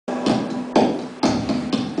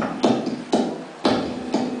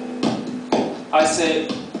I say,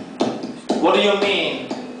 what do you mean,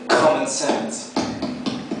 common sense?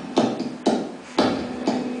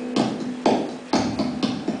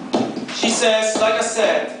 She says, like I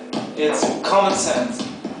said, it's common sense.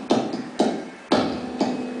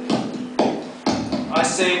 I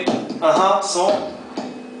say, so?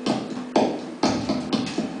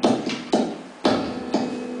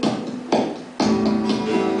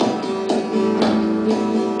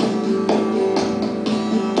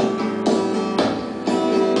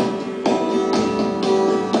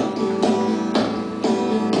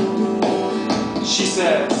 She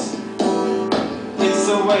says, it's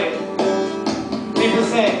the way people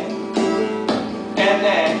think and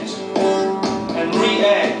act and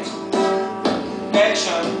react.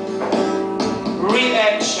 Action,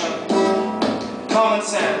 reaction, common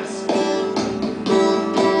sense.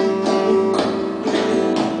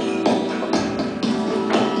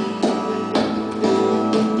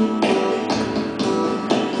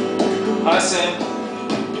 I say,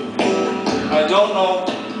 I don't know,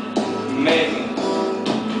 maybe.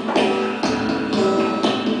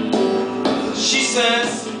 She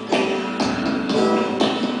says,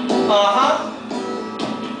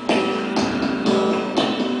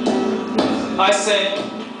 I say,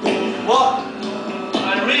 what?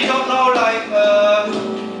 I really don't know, like,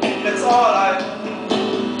 that's all, I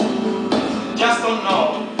just don't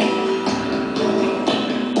know.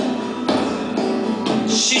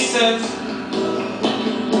 She said,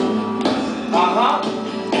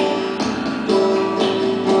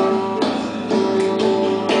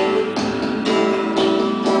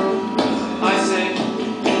 I say,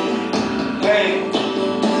 hey,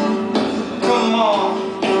 come on.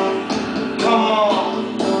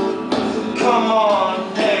 Come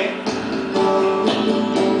on, hey.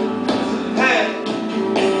 Hey.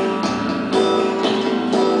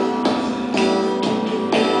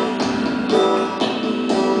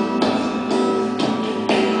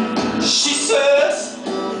 She says,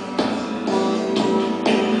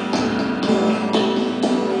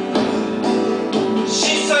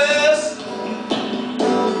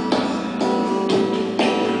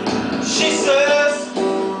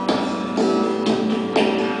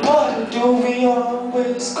 why do we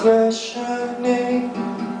always questioning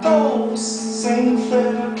those things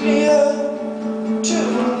that are clear to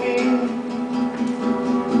me?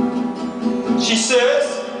 She says,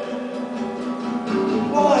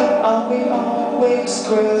 why are we always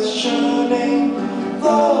questioning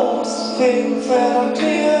those things that are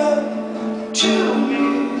clear to me?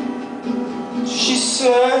 She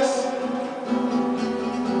says,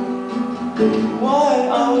 why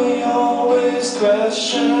are we always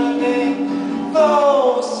questioning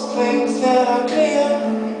those things that are clear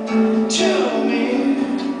to me?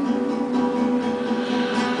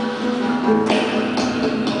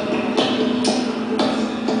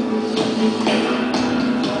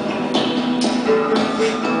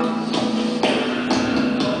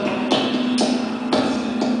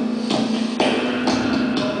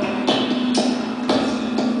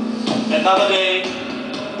 Another day,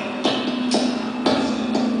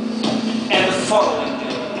 and the following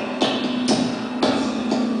day.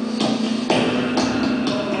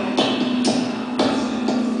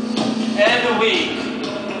 And a week.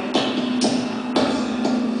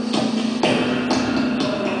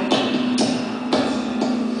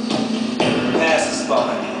 Passes by.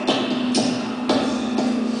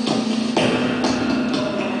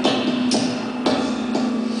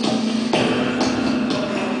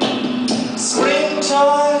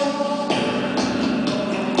 Springtime.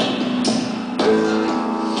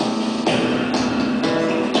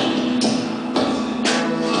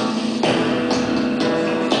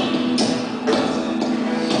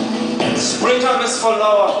 Springtime is for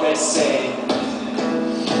love, they say.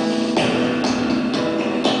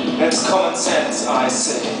 That's common sense, I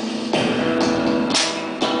say.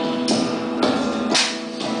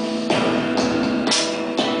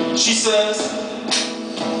 She says,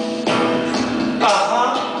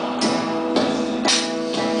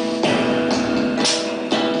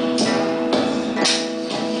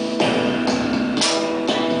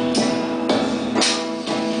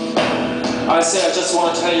 I say, I just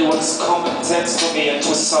want to tell you what is common sense to me and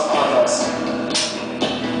to some others.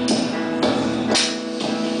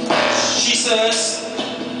 She says,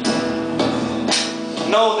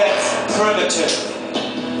 no, that's primitive.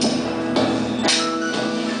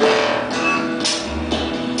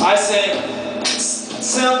 I say,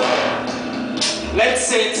 simple. Let's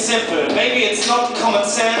say it's simple. Maybe it's not common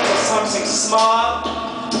sense or something smart.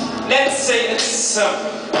 Let's say it's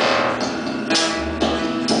simple.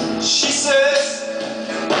 She says,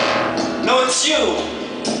 no, it's you.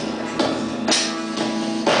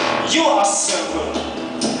 You are simple.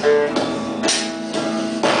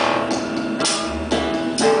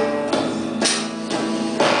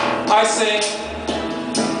 I say,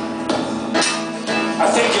 I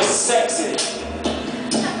think you're sexy.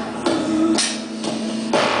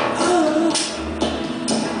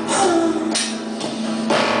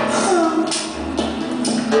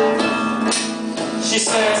 She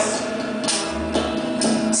says,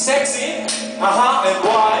 sexy? And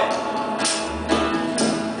why?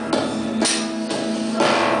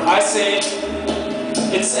 I say,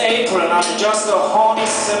 it's April and I'm just a horny,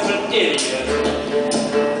 simple idiot.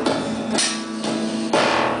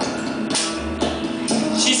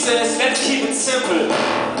 She says, let's keep it simple,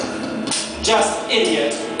 just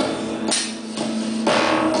idiot.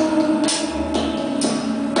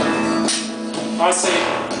 I say,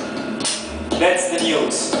 that's the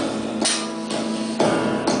news.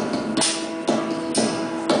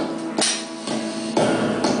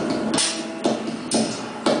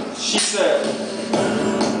 She said,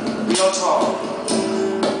 we don't talk.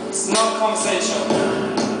 It's not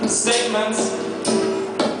conversation. Statements,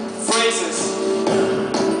 phrases,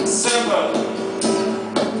 simple.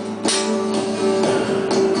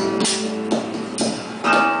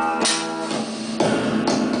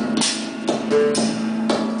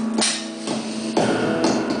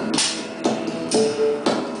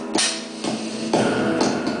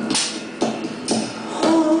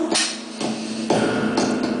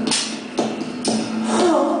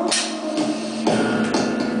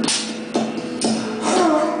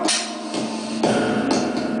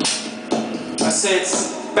 I say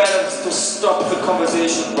it's better to stop the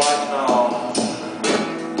conversation right now.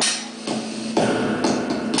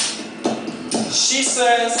 She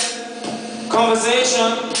says,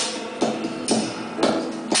 conversation?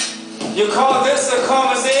 You call this a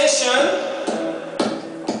conversation?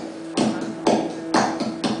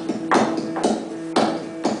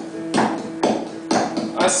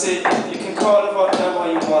 I say, you can call it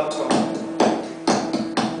whatever you want to.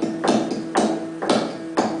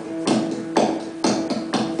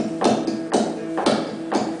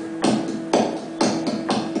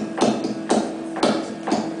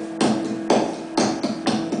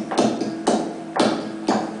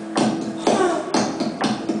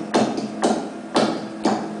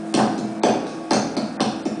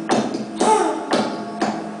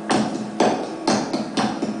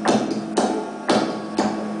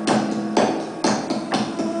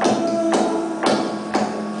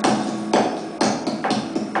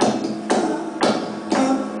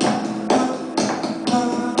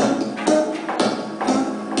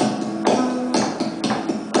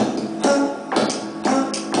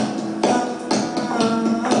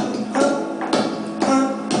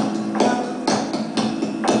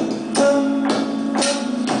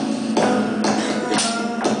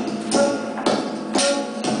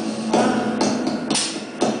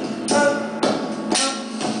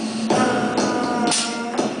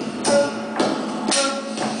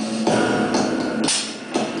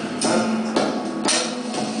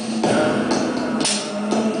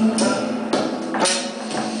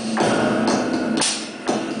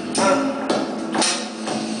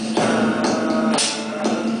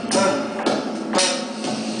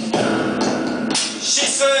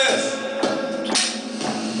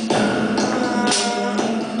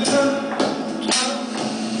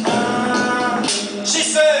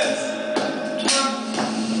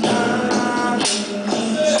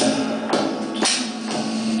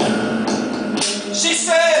 She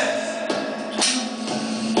says,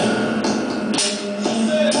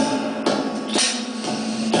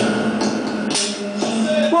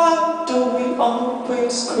 why do we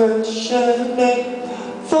always questioning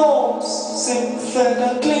those things that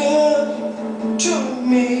are clear to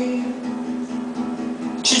me?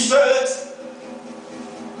 She says,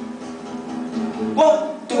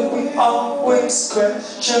 why do we always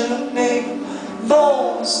questioning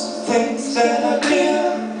those things that are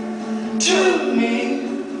clear to me?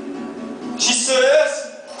 She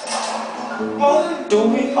says, why do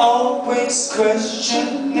we always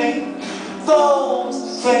questioning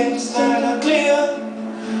those things that are clear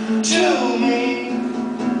to me?